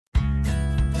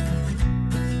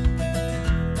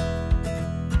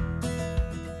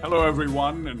Hello,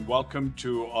 everyone, and welcome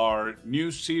to our new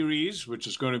series, which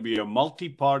is going to be a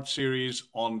multi-part series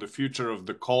on the future of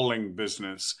the calling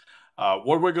business.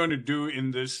 What we're going to do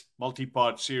in this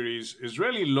multi-part series is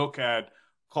really look at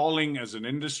calling as an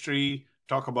industry,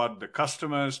 talk about the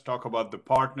customers, talk about the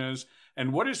partners,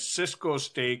 and what is Cisco's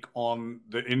take on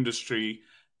the industry,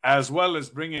 as well as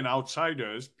bring in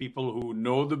outsiders, people who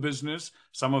know the business.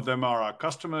 Some of them are our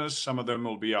customers, some of them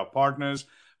will be our partners.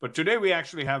 But today we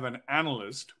actually have an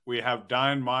analyst. We have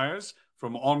Diane Myers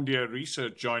from Omdia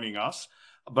Research joining us.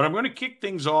 But I'm going to kick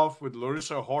things off with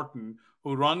Lorrissa Horton,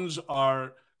 who runs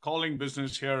our calling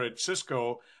business here at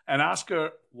Cisco, and ask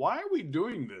her, why are we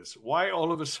doing this? Why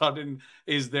all of a sudden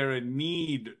is there a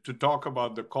need to talk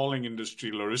about the calling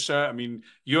industry, Lorrissa? I mean,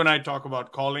 you and I talk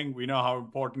about calling. We know how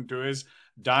important it is.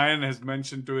 Diane has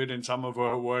mentioned to it in some of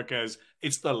her work as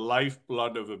it's the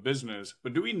lifeblood of a business.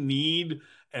 But do we need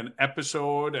an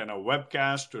episode and a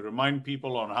webcast to remind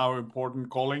people on how important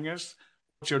calling is?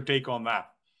 What's your take on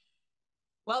that?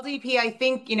 Well, DP, I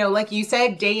think, like you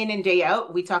said, day in and day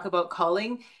out, we talk about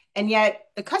calling. And yet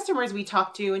the customers we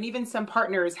talk to and even some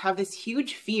partners have this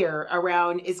huge fear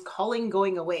around, is calling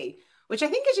going away? Which I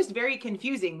think is just very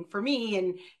confusing for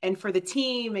me and for the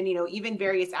team and, even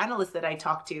various analysts that I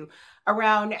talk to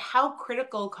around how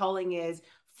critical calling is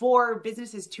for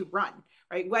businesses to run,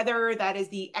 right? Whether that is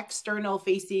the external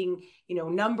facing,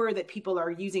 number that people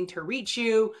are using to reach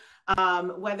you,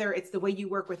 whether it's the way you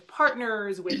work with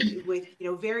partners, with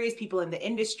various people in the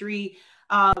industry.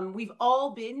 We've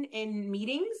all been in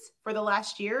meetings for the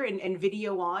last year and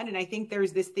video on, and I think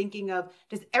there's this thinking of,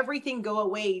 does everything go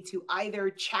away to either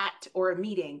chat or a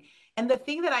meeting? And the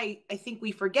thing that I think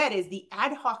we forget is the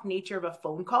ad hoc nature of a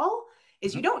phone call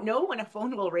is you don't know when a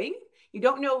phone will ring. You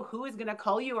don't know who is going to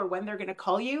call you or when they're going to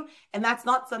call you. And that's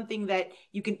not something that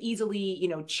you can easily,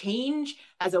 change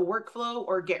as a workflow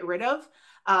or get rid of.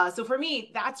 So for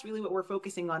me, that's really what we're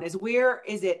focusing on, is where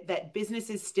is it that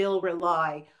businesses still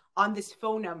rely on this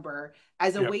phone number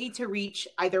as a way to reach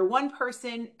either one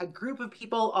person, a group of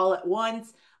people all at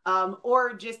once,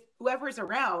 or just whoever's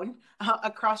around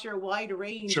across your wide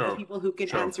range of people who can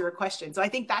answer a question. So I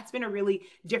think that's been a really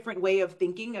different way of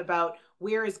thinking about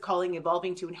where is calling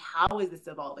evolving to and how is this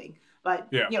evolving. But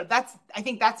I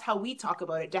think that's how we talk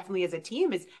about it definitely as a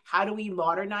team, is how do we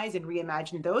modernize and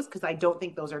reimagine those? Because I don't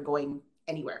think those are going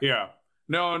anywhere. Yeah.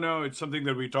 No, it's something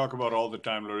that we talk about all the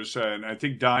time, Lorrissa. And I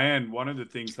think, Diane, one of the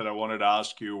things that I wanted to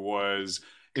ask you was,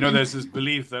 there's this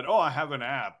belief that, I have an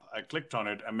app, I clicked on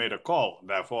it, I made a call,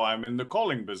 therefore I'm in the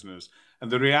calling business.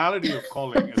 And the reality of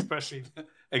calling, especially,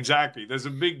 exactly, there's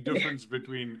a big difference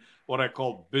between what I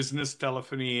call business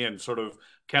telephony and sort of,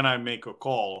 can I make a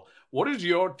call? What is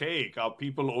your take? Are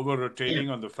people over-rotating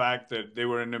on the fact that they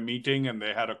were in a meeting and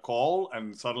they had a call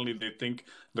and suddenly they think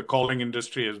the calling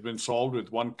industry has been solved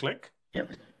with one click?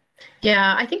 Yep.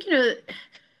 Yeah, I think,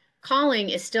 calling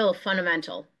is still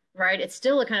fundamental, right? It's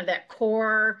still a kind of that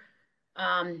core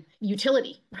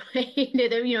utility,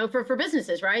 right? For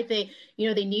businesses, right? They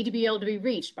need to be able to be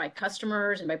reached by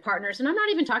customers and by partners. And I'm not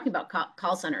even talking about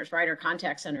call centers, right? Or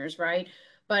contact centers, right?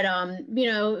 But,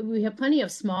 we have plenty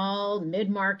of small,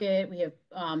 mid-market, we have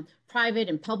private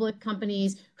and public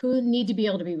companies who need to be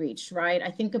able to be reached, right?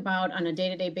 I think about on a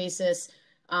day-to-day basis,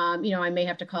 I may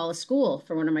have to call a school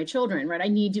for one of my children, right?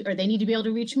 Or they need to be able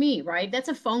to reach me, right? That's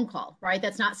a phone call, right?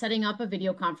 That's not setting up a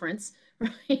video conference,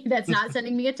 right? That's not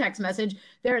sending me a text message.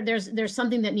 There's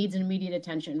something that needs an immediate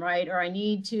attention, right? Or I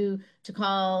need to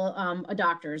call a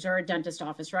doctor's or a dentist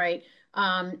office, right?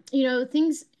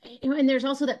 Things, and there's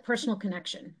also that personal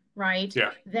connection, right?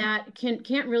 Yeah. That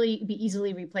can't really be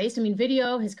easily replaced. I mean,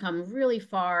 video has come really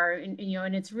far, and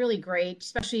it's really great,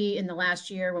 especially in the last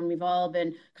year when we've all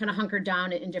been kind of hunkered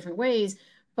down in different ways.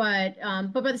 But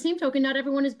by the same token, not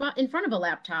everyone is in front of a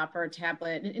laptop or a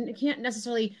tablet, and it can't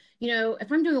necessarily,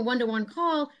 if I'm doing a one-to-one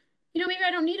call, maybe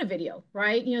I don't need a video,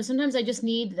 right? Sometimes I just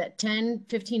need that 10,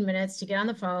 15 minutes to get on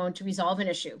the phone to resolve an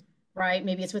issue, right?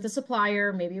 Maybe it's with a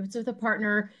supplier, maybe it's with a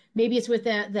partner, maybe it's with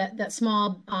that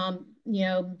small,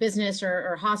 business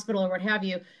or hospital or what have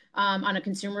you, on a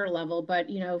consumer level. But,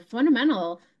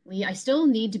 fundamentally, I still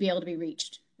need to be able to be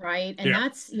reached, right? And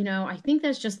that's, I think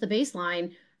that's just the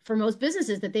baseline for most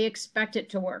businesses, that they expect it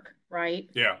to work, right?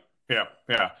 Yeah.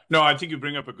 No, I think you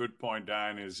bring up a good point,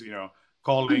 Diane, is,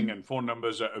 calling and phone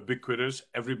numbers are ubiquitous.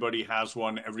 Everybody has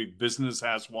one. Every business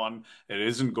has one. It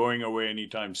isn't going away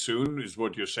anytime soon, is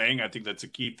what you're saying. I think that's a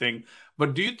key thing.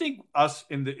 But do you think us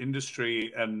in the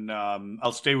industry, and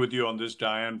I'll stay with you on this,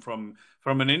 Diane, from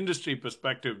from an industry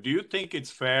perspective, do you think it's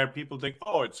fair? People think,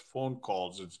 oh, it's phone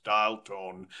calls, it's dial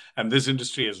tone, and this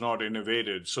industry has not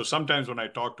innovated. So sometimes when I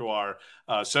talk to our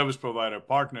service provider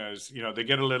partners, they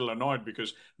get a little annoyed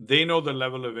because they know the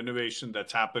level of innovation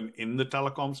that's happened in the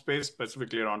telecom space,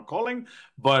 specifically around calling.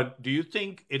 But do you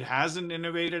think it hasn't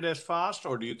innovated as fast,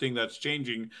 or do you think that's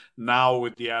changing now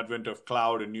with the advent of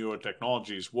cloud and newer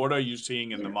technologies? What are you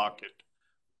seeing in the market?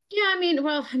 Yeah,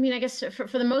 I guess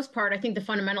for the most part, I think the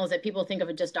fundamental is that people think of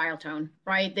it just dial tone,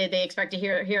 right? They expect to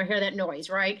hear that noise,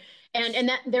 right? And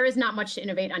that there is not much to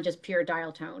innovate on just pure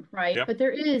dial tone, right? Yep. But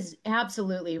there is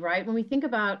absolutely, right? When we think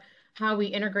about how we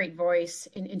integrate voice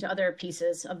into other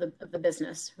pieces of the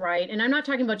business, right? And I'm not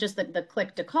talking about just the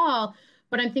click to call,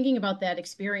 but I'm thinking about that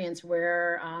experience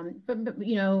where,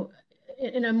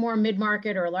 in a more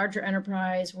mid-market or a larger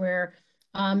enterprise where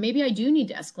maybe I do need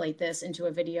to escalate this into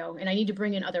a video and I need to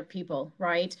bring in other people,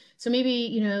 right? So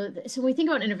maybe, so when we think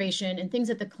about innovation and things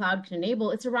that the cloud can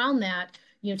enable, it's around that,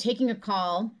 taking a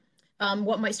call,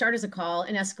 what might start as a call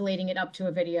and escalating it up to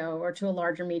a video or to a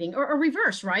larger meeting or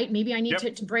reverse, right? Maybe I need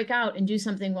to break out and do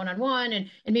something one-on-one and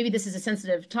maybe this is a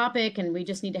sensitive topic and we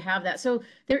just need to have that. So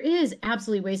there is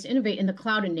absolutely ways to innovate and the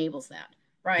cloud enables that.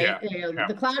 Right.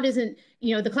 The cloud isn't,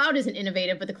 the cloud isn't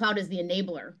innovative, but the cloud is the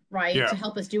enabler, right? To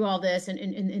help us do all this and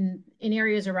in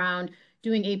areas around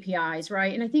doing APIs,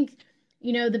 right? And I think,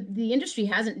 the industry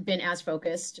hasn't been as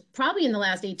focused probably in the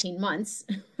last 18 months,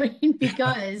 right?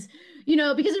 Because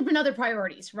there've been other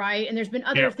priorities, right? And there's been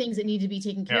other things that need to be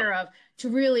taken care of to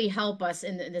really help us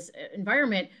in this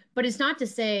environment. But it's not to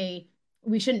say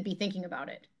we shouldn't be thinking about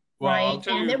it, right?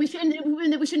 And that we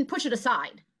shouldn't push it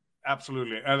aside.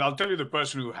 Absolutely. And I'll tell you, the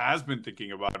person who has been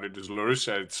thinking about it is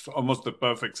Lorrissa. It's almost the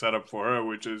perfect setup for her,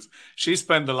 which is she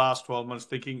spent the last 12 months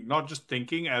thinking, not just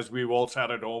thinking, as we've all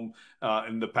sat at home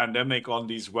in the pandemic on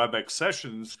these Webex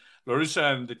sessions.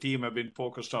 Lorrissa and the team have been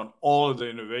focused on all of the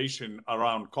innovation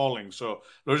around calling. So,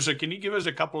 Lorrissa, can you give us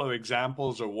a couple of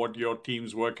examples of what your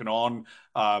team's working on?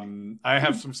 I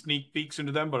have some sneak peeks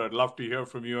into them, but I'd love to hear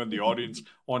from you, and the audience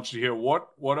wants to hear what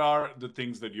are the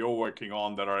things that you're working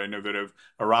on that are innovative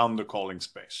around the calling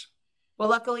space. Well,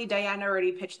 luckily, Diane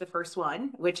already pitched the first one,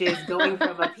 which is going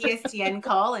from a PSTN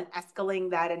call and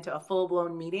escalating that into a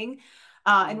full-blown meeting.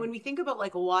 And when we think about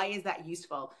why is that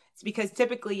useful? It's because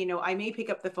typically, I may pick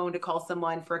up the phone to call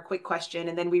someone for a quick question,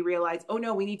 and then we realize, oh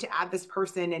no, we need to add this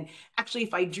person. And actually,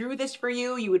 if I drew this for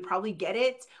you, you would probably get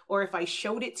it. Or if I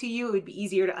showed it to you, it would be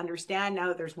easier to understand now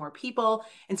that there's more people.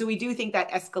 And so we do think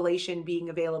that escalation being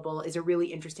available is a really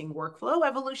interesting workflow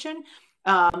evolution.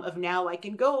 Of now I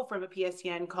can go from a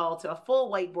PSTN call to a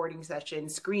full whiteboarding session,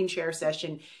 screen share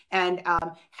session, and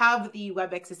have the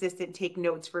Webex assistant take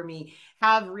notes for me,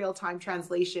 have real-time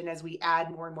translation as we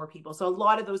add more and more people. So a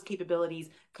lot of those capabilities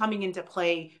coming into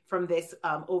play from this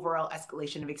overall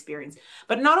escalation of experience.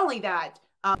 But not only that,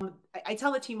 I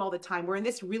tell the team all the time, we're in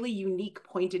this really unique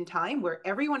point in time where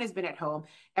everyone has been at home.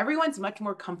 Everyone's much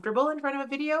more comfortable in front of a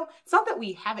video. It's not that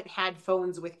we haven't had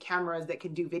phones with cameras that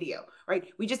can do video, right?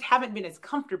 We just haven't been as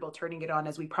comfortable turning it on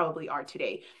as we probably are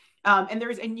today. And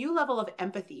there's a new level of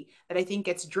empathy that I think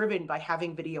gets driven by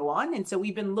having video on. And so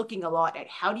we've been looking a lot at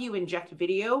how do you inject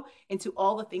video into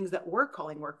all the things that we're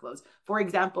calling workflows. For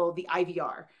example, the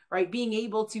IVR, right? Being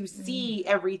able to see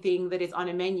everything that is on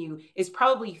a menu is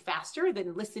probably faster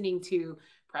than listening to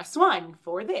press 1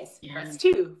 for this, press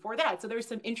 2 for that. So there's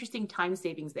some interesting time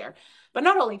savings there. But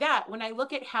not only that, when I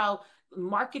look at how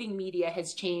marketing media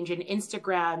has changed and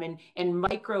Instagram and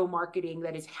micro marketing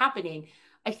that is happening,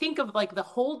 I think of the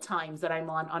hold times that I'm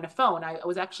on a phone. I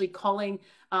was actually calling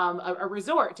a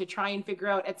resort to try and figure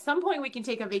out at some point we can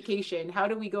take a vacation. How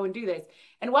do we go and do this?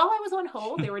 And while I was on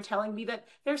hold, they were telling me that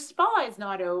their spa is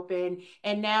not open.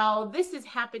 And now this is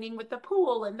happening with the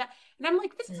pool and that. And I'm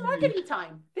like, this is marketing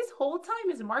time. This whole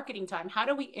time is marketing time. How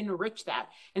do we enrich that?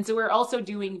 And so we're also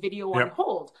doing video on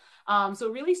hold. So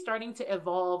really starting to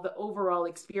evolve the overall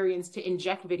experience to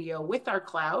inject video with our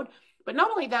cloud. But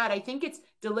not only that, I think it's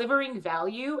delivering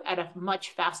value at a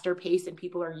much faster pace than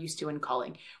people are used to in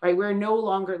calling, right? We're no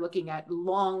longer looking at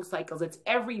long cycles. It's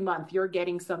every month you're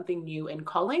getting something new in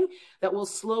calling that will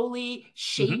slowly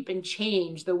shape and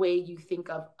change the way you think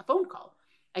of a phone call.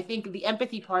 I think the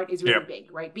empathy part is really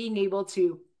big, right? Being able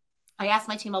to, I ask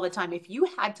my team all the time, if you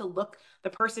had to look the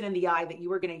person in the eye that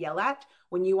you were going to yell at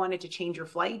when you wanted to change your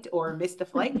flight or miss the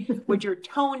flight, would your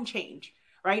tone change?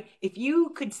 Right? If you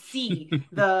could see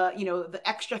the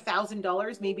extra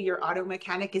 $1,000 maybe your auto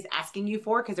mechanic is asking you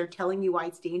for because they're telling you why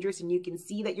it's dangerous and you can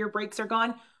see that your brakes are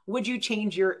gone, would you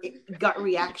change your gut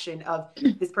reaction of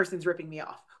this person's ripping me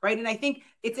off? Right. And I think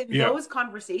it's in those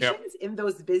conversations, in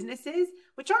those businesses,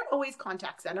 which aren't always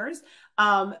contact centers,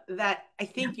 that I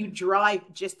think you drive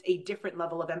just a different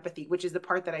level of empathy, which is the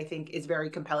part that I think is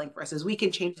very compelling for us, is we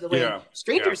can change the way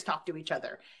strangers talk to each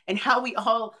other and how we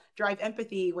all drive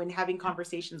empathy when having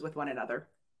conversations with one another.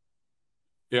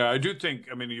 Yeah, I do think,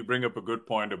 I mean, you bring up a good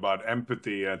point about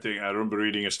empathy. I think I remember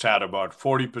reading a stat about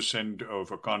 40% of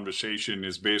a conversation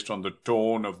is based on the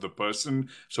tone of the person.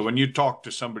 So when you talk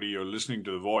to somebody, you're listening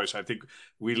to the voice. I think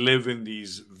we live in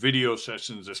these video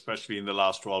sessions, especially in the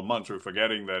last 12 months. We're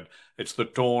forgetting that it's the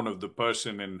tone of the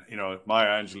person. And, you know,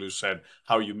 Maya Angelou said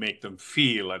how you make them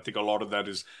feel. I think a lot of that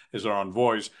is around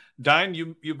voice. Diane,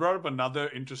 you brought up another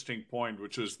interesting point,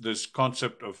 which is this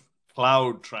concept of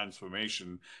cloud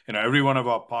transformation. You know, every one of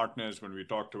our partners, when we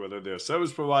talk to whether they're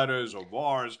service providers or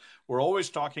VARs, we're always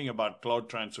talking about cloud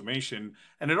transformation.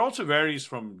 And it also varies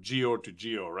from geo to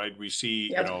geo, right? We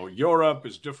see, you know, Europe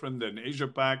is different than Asia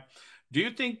Pac. Do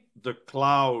you think the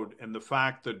cloud and the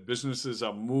fact that businesses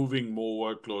are moving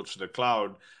more workloads to the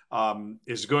cloud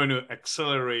is going to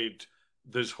accelerate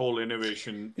this whole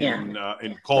innovation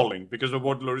in calling, because of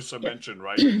what Lorrissa mentioned,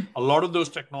 right? A lot of those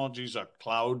technologies are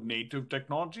cloud native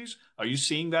technologies. Are you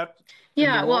seeing that?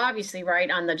 Yeah, well, obviously, right,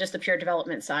 on just the pure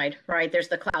development side, right, there's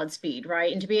the cloud speed,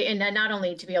 right? And then not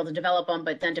only to be able to develop them,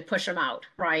 but then to push them out,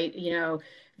 right? You know,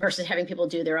 versus having people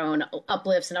do their own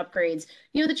uplifts and upgrades.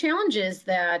 You know, the challenge is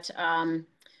that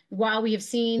while we have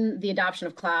seen the adoption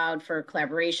of cloud for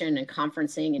collaboration and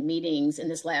conferencing and meetings in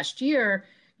this last year,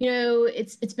 you know,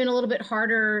 it's been a little bit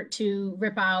harder to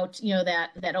rip out, you know,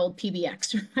 that old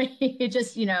PBX, right? It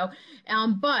just, you know,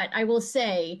 but I will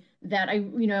say that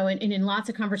you know, and in lots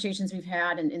of conversations we've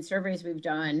had and in surveys we've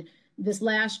done, this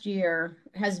last year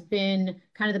has been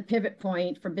kind of the pivot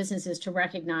point for businesses to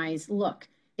recognize, look,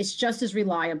 it's just as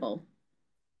reliable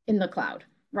in the cloud,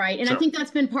 right? And I think that's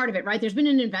been part of it, right? There's been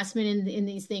an investment in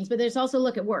these things, but there's also,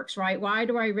 look, it works, right? Why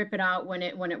do I rip it out when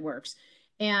it works?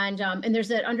 And there's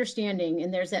that understanding,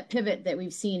 and there's that pivot that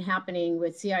we've seen happening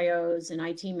with CIOs and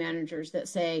IT managers that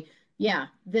say, yeah,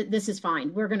 this is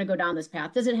fine. We're going to go down this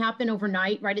path. Does it happen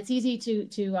overnight? Right? It's easy to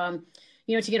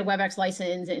you know, to get a Webex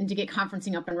license and to get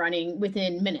conferencing up and running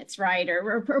within minutes, right?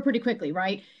 Or pretty quickly,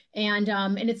 right? And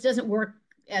it doesn't work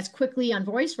as quickly on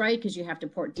voice, right? Because you have to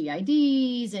port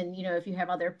DIDs, and you know, if you have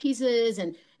other pieces,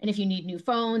 and if you need new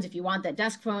phones, if you want that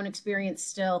desk phone experience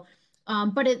still,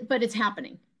 but it's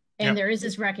happening. And there is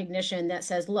this recognition that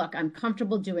says, look, I'm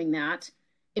comfortable doing that.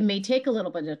 It may take a little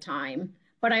bit of time,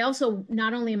 but I also,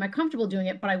 not only am I comfortable doing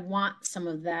it, but I want some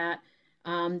of that,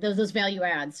 those value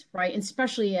adds, right? And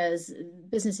especially as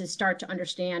businesses start to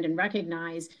understand and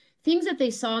recognize things that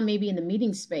they saw maybe in the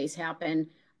meeting space happen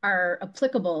are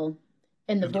applicable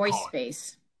in the voice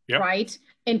space, right?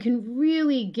 And can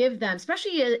really give them,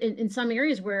 especially in some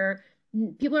areas where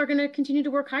people are going to continue to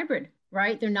work hybrid,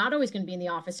 right? They're not always going to be in the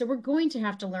office. So we're going to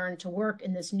have to learn to work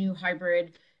in this new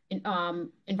hybrid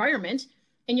environment.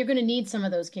 And you're going to need some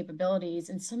of those capabilities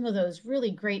and some of those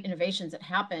really great innovations that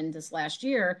happened this last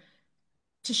year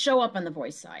to show up on the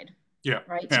voice side,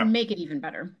 right? To make it even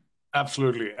better.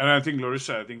 Absolutely. And I think,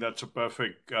 Lorrissa, I think that's a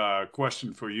perfect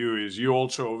question for you, is you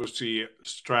also oversee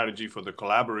strategy for the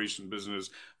collaboration business,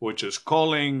 which is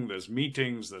calling, there's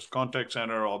meetings, there's contact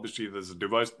center, obviously there's a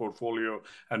device portfolio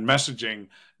and messaging.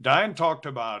 Diane talked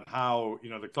about how, you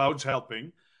know, the cloud's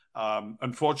helping.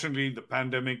 Unfortunately, the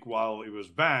pandemic, while it was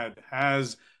bad,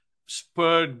 has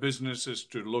spurred businesses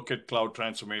to look at cloud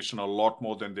transformation a lot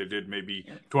more than they did maybe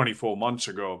 24 months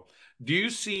ago. Do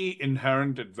you see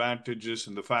inherent advantages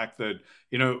in the fact that,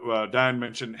 you know, Diane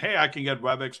mentioned, hey, I can get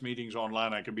Webex meetings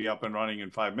online, I can be up and running in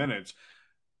 5 minutes.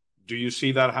 Do you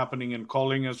see that happening in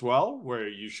calling as well, where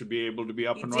you should be able to be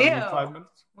up and running in 5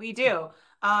 minutes? We do.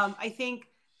 I think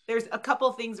there's a couple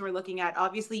of things we're looking at.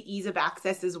 Obviously, ease of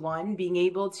access is one. Being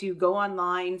able to go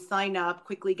online, sign up,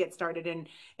 quickly get started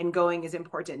and going is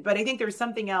important. But I think there's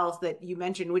something else that you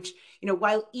mentioned, which, you know,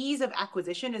 while ease of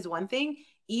acquisition is one thing,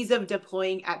 ease of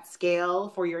deploying at scale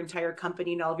for your entire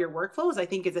company and all of your workflows, I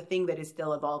think, is a thing that is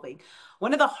still evolving.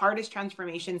 One of the hardest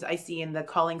transformations I see in the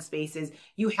calling space is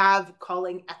you have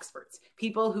calling experts,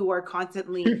 people who are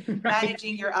constantly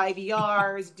managing your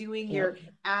IVRs, doing your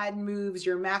ad moves,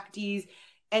 your MACDs.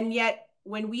 And yet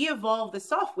when we evolve the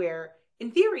software,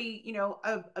 in theory, you know,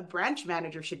 a branch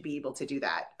manager should be able to do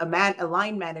that. A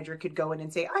line manager could go in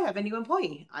and say, I have a new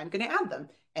employee, I'm going to add them.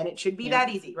 And it should be that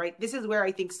easy, right? This is where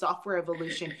I think software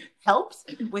evolution helps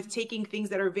with taking things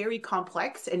that are very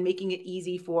complex and making it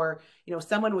easy for, you know,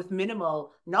 someone with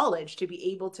minimal knowledge to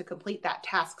be able to complete that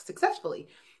task successfully.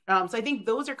 So I think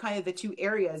those are kind of the two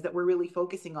areas that we're really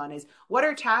focusing on is what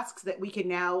are tasks that we can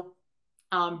now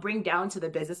bring down to the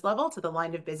business level, to the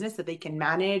line of business that they can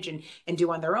manage and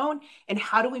do on their own. And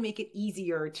how do we make it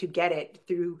easier to get it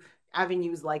through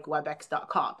avenues like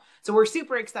Webex.com. So we're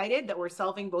super excited that we're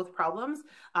solving both problems.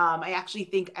 I actually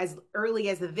think as early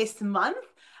as this month,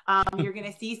 you're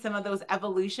going to see some of those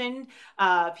evolution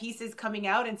pieces coming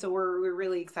out. And so we're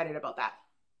really excited about that.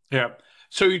 Yeah.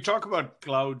 So you talk about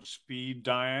cloud speed,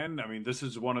 Diane. I mean, this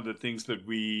is one of the things that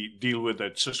we deal with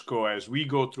at Cisco as we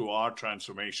go through our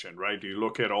transformation, right? You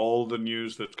look at all the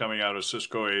news that's coming out of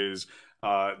Cisco is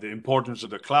the importance of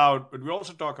the cloud, but we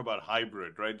also talk about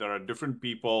hybrid, right? There are different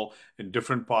people in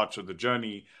different parts of the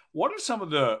journey. What are some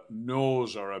of the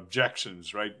no's or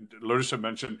objections, right? Lorrissa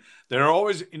mentioned there are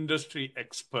always industry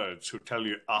experts who tell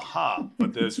you, aha,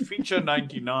 but there's feature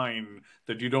 99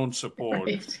 that you don't support.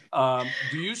 Right.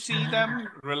 Do you see them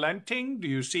relenting? Do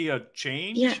you see a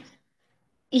change? Yeah.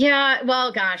 Yeah,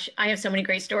 well, gosh, I have so many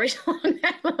great stories along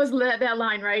that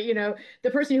line, right? You know,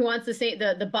 the person who wants to say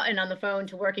the button on the phone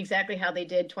to work exactly how they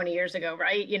did 20 years ago,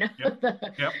 right? You know, Yep.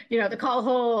 Yep. you know, the call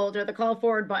hold or the call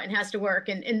forward button has to work,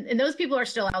 and those people are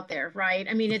still out there, right?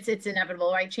 I mean, it's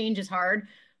inevitable, right? Change is hard,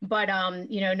 but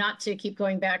you know, not to keep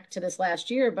going back to this last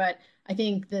year, but I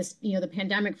think this, you know, the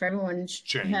pandemic for everyone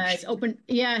has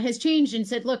has changed and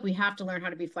said, look, we have to learn how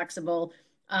to be flexible.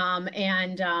 You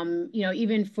know,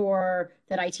 even for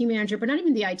that IT manager, but not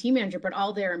even the IT manager, but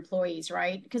all their employees,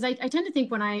 right? Because I tend to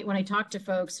think when I talk to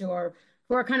folks who are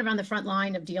kind of on the front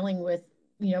line of dealing with,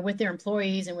 you know, with their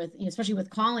employees and with, you know, especially with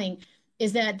calling,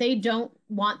 is that they don't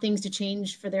want things to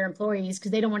change for their employees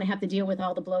because they don't want to have to deal with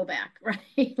all the blowback,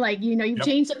 right? Like, you know, you've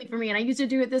changed something for me and I used to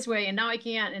do it this way and now I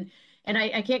can't, and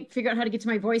I can't figure out how to get to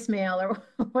my voicemail or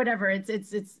whatever.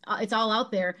 It's all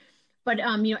out there. But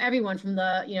you know, everyone from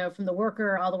the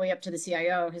worker all the way up to the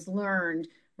CIO has learned,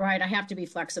 right? I have to be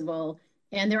flexible,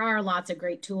 and there are lots of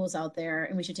great tools out there,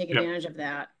 and we should take advantage of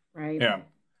that, right? Yeah.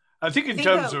 I think in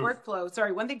terms of workflow,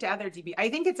 sorry, one thing to add there, DB, I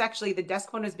think it's actually the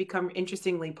desk phone has become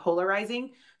interestingly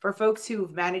polarizing for folks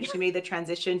who've managed to make the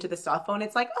transition to the soft phone.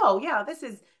 It's like, oh yeah, this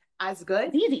is as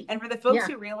good. Easy. And for the folks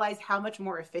who realize how much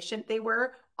more efficient they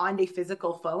were on a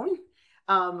physical phone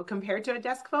compared to a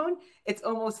desk phone, it's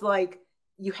almost like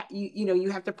you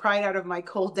have to pry it out of my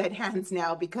cold dead hands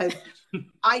now because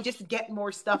I just get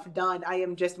more stuff done. I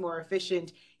am just more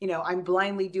efficient. You know, I'm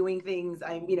blindly doing things.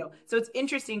 So it's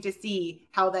interesting to see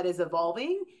how that is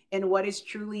evolving and what is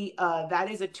truly,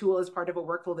 that is a tool as part of a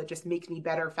workflow that just makes me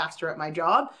better, faster at my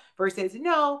job versus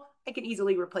no, I can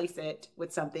easily replace it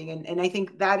with something. And I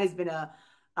think that has been a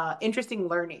interesting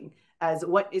learning as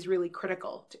what is really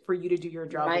critical for you to do your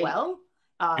job well.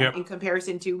 In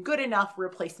comparison to good enough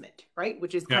replacement, right?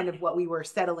 Which is kind of what we were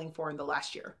settling for in the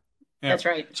last year. Yeah. That's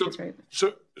right.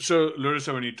 So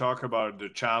Lorrissa, when you talk about the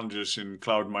challenges in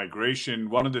cloud migration,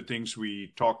 one of the things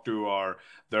we talk to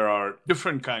there are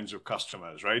different kinds of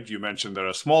customers, right? You mentioned there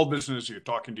are small business, you're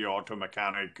talking to your auto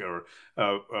mechanic or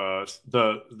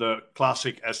the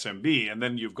classic SMB, and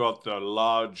then you've got the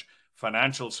large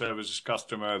financial services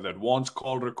customer that wants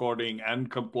call recording and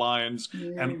compliance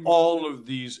and all of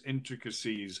these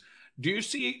intricacies. Do you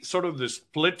see sort of this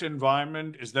split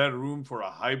environment? Is there room for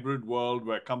a hybrid world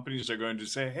where companies are going to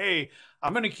say, hey,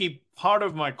 I'm going to keep part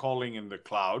of my calling in the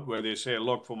cloud, where they say,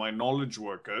 look, for my knowledge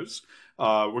workers,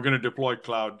 we're going to deploy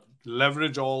cloud,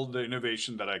 leverage all the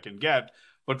innovation that I can get,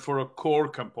 but for a core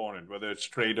component, whether it's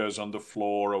traders on the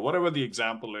floor or whatever the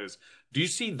example is, do you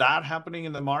see that happening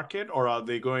in the market, or are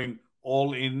they going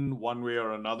all in one way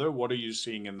or another? What are you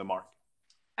seeing in the market?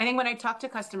 I think when I talk to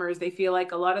customers, they feel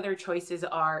like a lot of their choices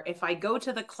are, if I go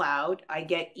to the cloud, I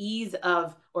get ease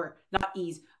of, or not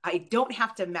ease, I don't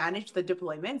have to manage the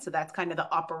deployment. So that's kind of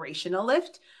the operational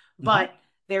lift. But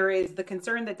there is the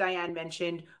concern that Diane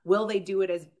mentioned, will they do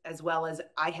it as well as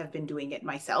I have been doing it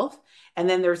myself? And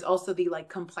then there's also the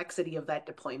complexity of that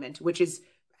deployment, which is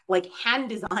like hand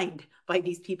designed by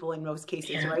these people in most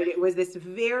cases, right? It was this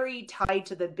very tied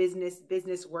to the business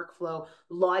workflow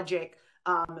logic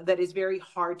that is very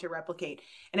hard to replicate.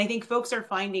 And I think folks are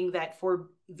finding that for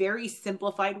very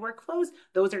simplified workflows,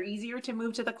 those are easier to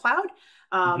move to the cloud.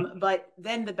 But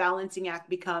then the balancing act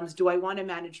becomes, do I want to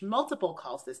manage multiple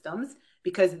call systems?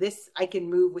 Because this I can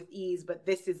move with ease, but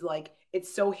this is like,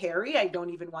 it's so hairy, I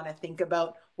don't even want to think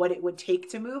about what it would take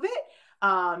to move it.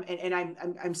 And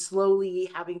I'm slowly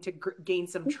having to gain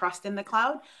some trust in the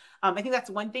cloud. I think that's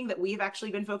one thing that we've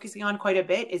actually been focusing on quite a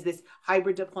bit is this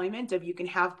hybrid deployment of you can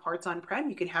have parts on-prem,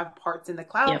 you can have parts in the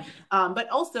cloud, but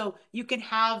also you can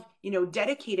have,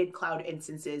 dedicated cloud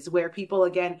instances where people,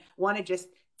 again, want to just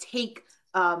take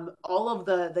all of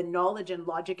the knowledge and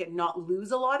logic and not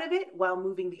lose a lot of it while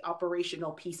moving the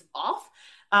operational piece off,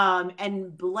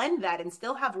 and blend that and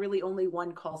still have really only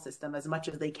one call system as much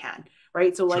as they can,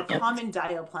 right? So like common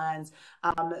dial plans,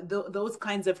 those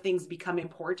kinds of things become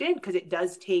important because it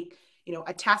does take,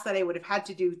 a task that I would have had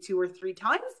to do 2 or 3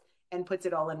 times and puts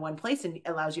it all in one place and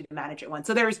allows you to manage it once.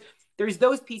 So there's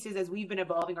those pieces. As we've been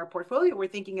evolving our portfolio, we're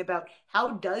thinking about how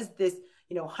does this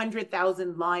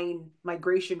 100,000 line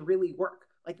migration really work?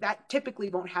 Like that typically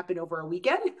won't happen over a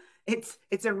weekend. It's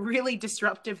a really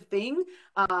disruptive thing.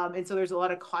 And so there's a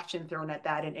lot of caution thrown at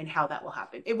that and how that will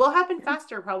happen. It will happen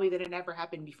faster probably than it ever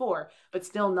happened before, but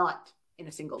still not in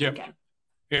a single weekend.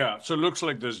 Yeah. So it looks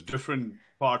like there's different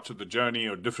parts of the journey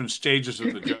or different stages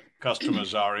of the journey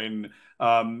customers are in.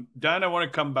 Diane, I want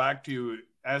to come back to you.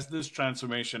 As this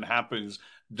transformation happens,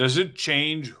 does it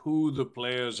change who the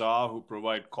players are who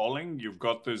provide calling? You've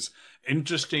got this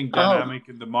interesting dynamic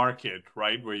in the market,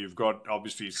 right? Where you've got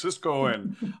obviously Cisco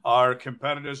and our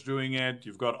competitors doing it.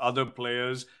 You've got other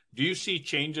players. Do you see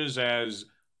changes as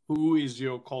who is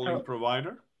your calling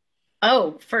provider?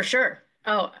 Oh, for sure.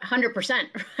 Oh, 100%,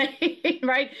 right?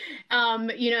 Right.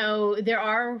 There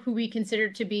are who we consider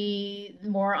to be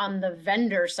more on the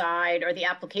vendor side or the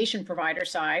application provider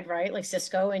side, right? Like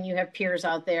Cisco, and you have peers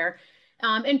out there,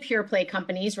 and pure play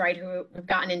companies, right, who have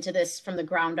gotten into this from the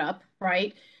ground up,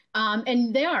 right?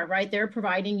 And they are, right? They're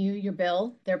providing you your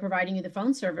bill, they're providing you the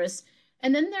phone service.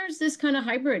 And then there's this kind of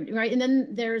hybrid, right? And then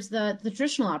there's the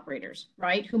traditional operators,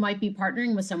 right, who might be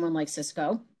partnering with someone like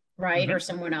Cisco, right, or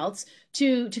someone else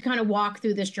to kind of walk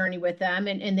through this journey with them,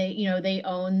 and they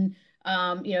own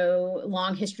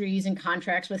long histories and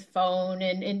contracts with phone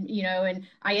and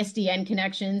ISDN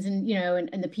connections and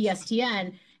and the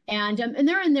PSTN, and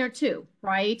they're in there too,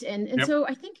 right? And so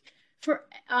I think for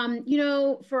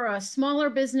for a smaller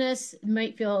business, you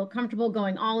might feel comfortable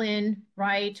going all in,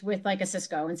 right, with like a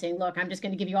Cisco and saying, look, I'm just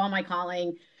going to give you all my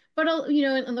calling. But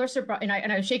and Lorrissa and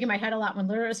I was shaking my head a lot when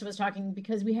Lorrissa was talking,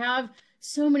 because we have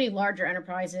so many larger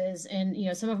enterprises, and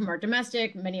some of them are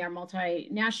domestic, many are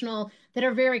multinational, that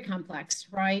are very complex,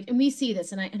 right? And we see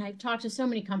this, and I've talked to so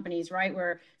many companies, right,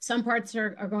 where some parts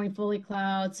are going fully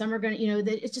cloud, some are going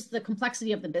to, it's just the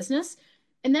complexity of the business.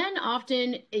 And then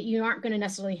often you aren't going to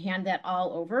necessarily hand that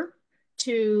all over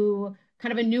to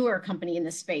kind of a newer company in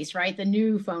this space, right? The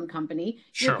new phone company.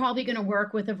 Sure. You're probably going to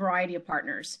work with a variety of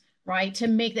partners, right, to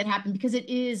make that happen, because it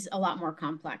is a lot more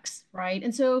complex, right?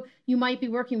 And so you might be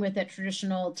working with that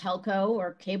traditional telco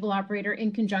or cable operator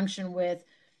in conjunction with,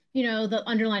 the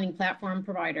underlying platform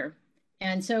provider.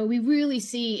 And so we really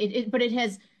see it, but it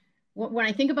has, when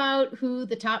I think about who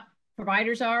the top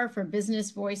providers are for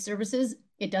business voice services,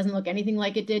 it doesn't look anything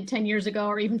like it did 10 years ago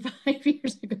or even 5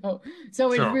 years ago.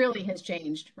 So it really has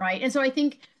changed, right? And so I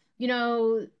think,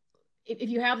 if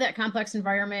you have that complex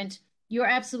environment, you're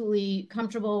absolutely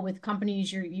comfortable with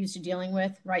companies you're used to dealing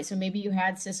with, right? So maybe you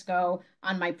had Cisco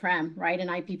on my prem, right? An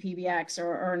IPPBX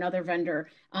or another vendor.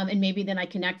 And maybe then I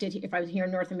connected, if I was here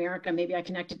in North America, maybe I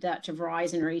connected that to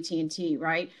Verizon or AT&T,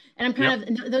 right? And I'm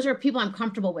kind of, those are people I'm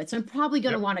comfortable with. So I'm probably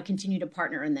going to want to continue to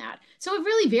partner in that. So it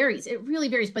really varies. It really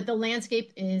varies, but the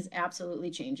landscape is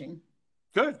absolutely changing.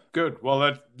 Good, good. Well,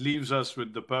 that leaves us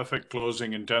with the perfect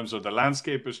closing in terms of the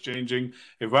landscape is changing.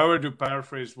 If I were to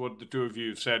paraphrase what the two of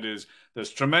you said, is there's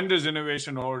tremendous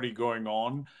innovation already going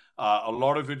on. A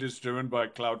lot of it is driven by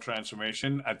cloud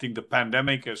transformation. I think the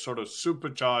pandemic has sort of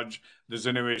supercharged this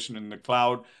innovation in the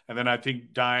cloud. And then I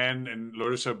think Diane and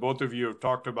Lorrissa, both of you have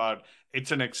talked about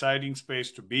it's an exciting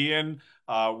space to be in.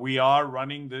 We are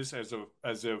running this as a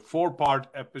 4-part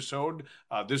episode.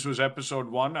 This was episode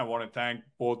 1. I want to thank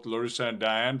both Lorrissa and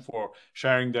Diane for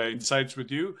sharing their insights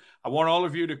with you. I want all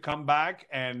of you to come back,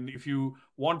 and if you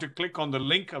want to click on the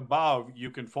link above, you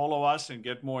can follow us and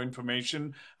get more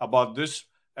information about this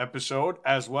episode,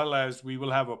 as well as we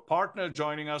will have a partner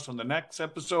joining us on the next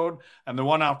episode, and the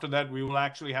one after that we will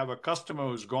actually have a customer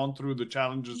who's gone through the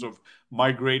challenges of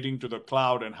migrating to the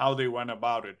cloud and how they went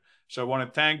about it. So I want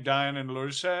to thank Diane and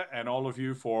Lorrissa and all of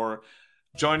you for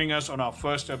joining us on our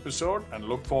first episode, and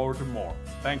look forward to more.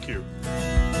 Thank you.